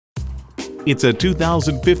It's a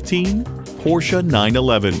 2015 Porsche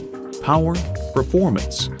 911. Power,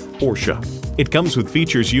 performance, Porsche. It comes with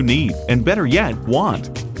features you need, and better yet,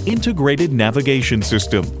 want. Integrated navigation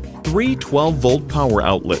system, 3 12-volt power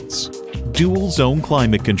outlets, dual-zone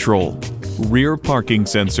climate control, rear parking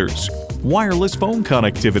sensors, wireless phone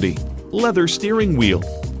connectivity, leather steering wheel,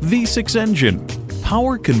 V6 engine,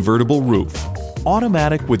 power convertible roof,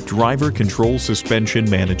 automatic with driver control suspension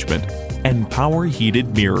management, and power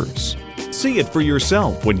heated mirrors. See it for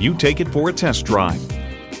yourself when you take it for a test drive.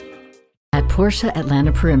 At Porsche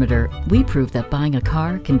Atlanta Perimeter, we prove that buying a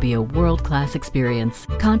car can be a world-class experience.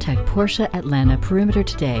 Contact Porsche Atlanta Perimeter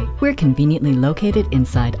today. We're conveniently located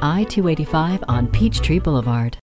inside I-285 on Peachtree Boulevard.